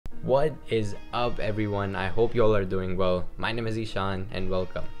What is up, everyone? I hope you all are doing well. My name is Ishaan and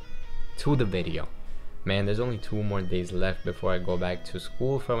welcome to the video. Man, there's only 2 more days left before I go back to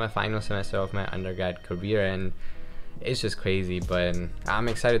school for my final semester of my undergrad career, and it's just crazy, but I'm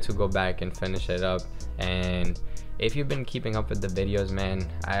excited to go back and finish it up. And if you've been keeping up with the videos, man,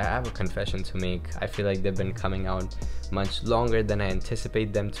 I have a confession to make. I feel like they've been coming out much longer than I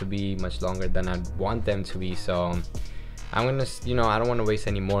anticipate them to be, much longer than I'd want them to be. So I'm gonna, I don't want to waste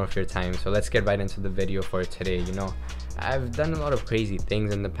any more of your time, so let's get right into the video for today. I've done a lot of crazy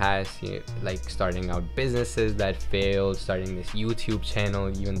things in the past, like starting out businesses that failed, starting this YouTube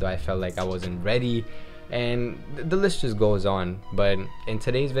channel even though I felt like I wasn't ready, and the list just goes on. But in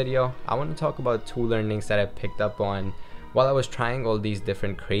today's video, I want to talk about 2 learnings that I picked up on while I was trying all these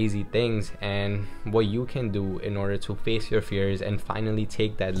different crazy things, and what you can do in order to face your fears and finally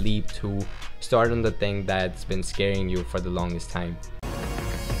take that leap to start on the thing that's been scaring you for the longest time.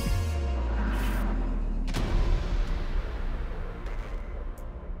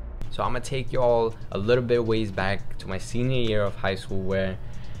 So I'm gonna take you all a little bit ways back to my senior year of high school, where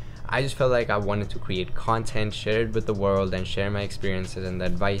I just felt like I wanted to create content, share it with the world, and share my experiences and the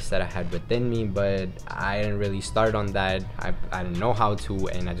advice that I had within me, but I didn't really start on that. I didn't know how to,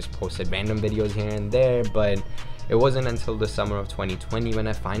 and I just posted random videos here and there. But it wasn't until the summer of 2020 when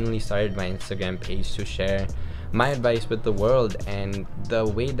I finally started my Instagram page to share my advice with the world. And the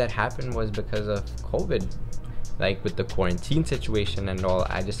way that happened was because of COVID. Like with the quarantine situation and all,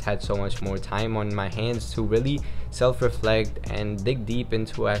 I just had so much more time on my hands to really self-reflect and dig deep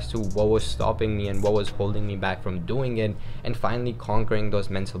into as to what was stopping me and what was holding me back from doing it, and finally conquering those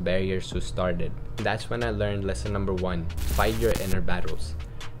mental barriers to start it. That's when I learned lesson number 1: fight your inner battles.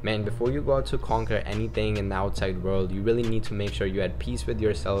 Man, before you go out to conquer anything in the outside world, you really need to make sure you're at peace with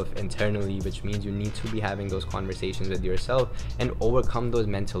yourself internally, which means you need to be having those conversations with yourself and overcome those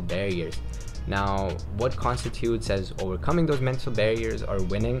mental barriers. Now, what constitutes as overcoming those mental barriers or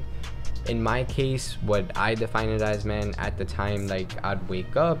winning? In my case, what I define it as, man, at the time, like, I'd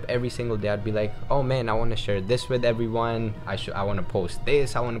wake up every single day, I'd be like, oh man, I want to share this with everyone, I want to post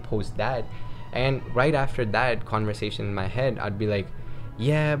this, I want to post that. And right after that conversation in my head, I'd be like,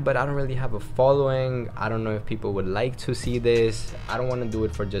 yeah, but I don't really have a following. I don't know if people would like to see this. I don't want to do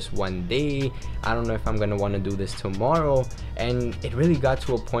it for just one day. I don't know if I'm going to want to do this tomorrow. And it really got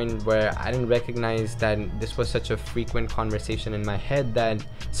to a point where I didn't recognize that this was such a frequent conversation in my head that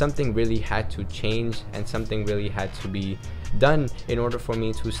something really had to change and something really had to be done in order for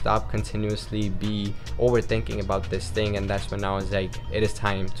me to stop continuously be overthinking about this thing. And that's when I was like, it is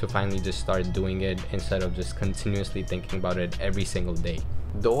time to finally just start doing it instead of just continuously thinking about it every single day.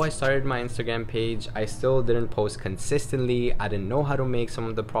 Though I started my Instagram page, I still didn't post consistently. I didn't know how to make some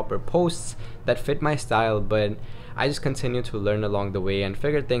of the proper posts that fit my style, but I just continued to learn along the way and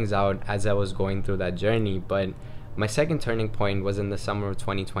figure things out as I was going through that journey. But my second turning point was in the summer of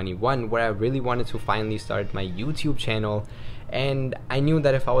 2021, where I really wanted to finally start my YouTube channel. And I knew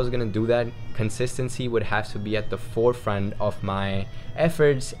that if I was going to do that, consistency would have to be at the forefront of my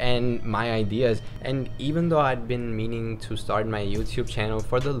efforts and my ideas. And even though I'd been meaning to start my YouTube channel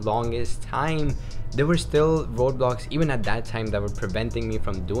for the longest time, there were still roadblocks even at that time that were preventing me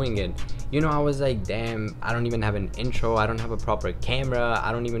from doing it. I was like, damn, I don't even have an intro, I don't have a proper camera,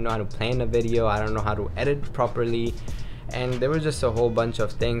 I don't even know how to plan a video, I don't know how to edit properly. And there was just a whole bunch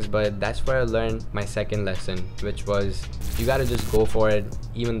of things, but that's where I learned my second lesson, which was you gotta just go for it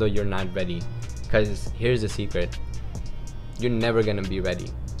even though you're not ready. Because here's the secret: you're never gonna be ready.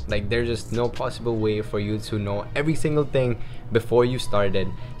 Like, there's just no possible way for you to know every single thing before you started.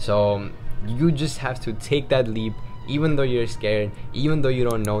 So you just have to take that leap even though you're scared, even though you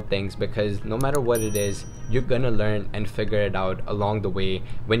don't know things, because no matter what it is, you're gonna learn and figure it out along the way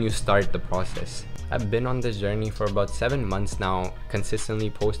when you start the process. I've been on this journey for about 7 months now, consistently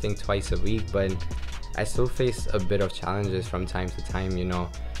posting twice a week, but I still face a bit of challenges from time to time.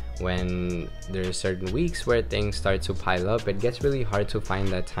 When there's certain weeks where things start to pile up, it gets really hard to find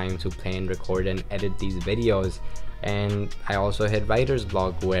that time to plan, record, and edit these videos. And I also hit writer's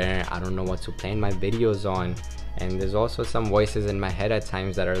block where I don't know what to plan my videos on. And there's also some voices in my head at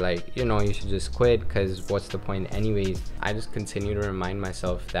times that are like, you should just quit, because what's the point anyways. I just continue to remind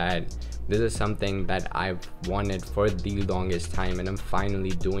myself that this is something that I've wanted for the longest time, and I'm finally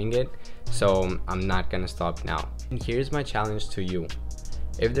doing it, so I'm not gonna stop now. And here's my challenge to you: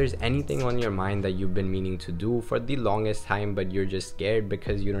 if there's anything on your mind that you've been meaning to do for the longest time, but you're just scared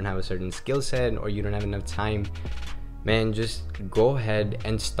because you don't have a certain skill set or you don't have enough time, man, just go ahead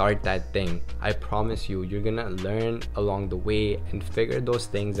and start that thing. I promise you, you're gonna learn along the way and figure those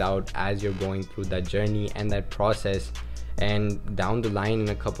things out as you're going through that journey and that process. And down the line, in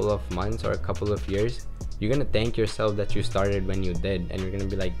a couple of months or a couple of years, you're gonna thank yourself that you started when you did, and you're gonna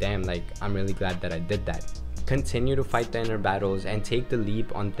be like, damn, like I'm really glad that I did that. Continue to fight the inner battles and take the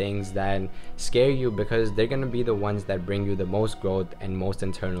leap on things that scare you, because they're gonna be the ones that bring you the most growth and most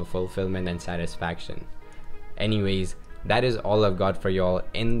internal fulfillment and satisfaction. Anyways, that is all I've got for y'all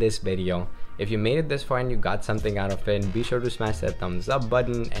in this video. If you made it this far and you got something out of it, be sure to smash that thumbs up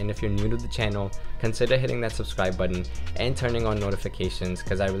button, and if you're new to the channel, consider hitting that subscribe button and turning on notifications,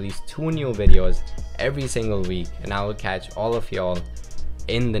 because I release 2 new videos every single week, and I will catch all of y'all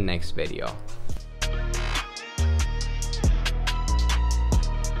in the next video.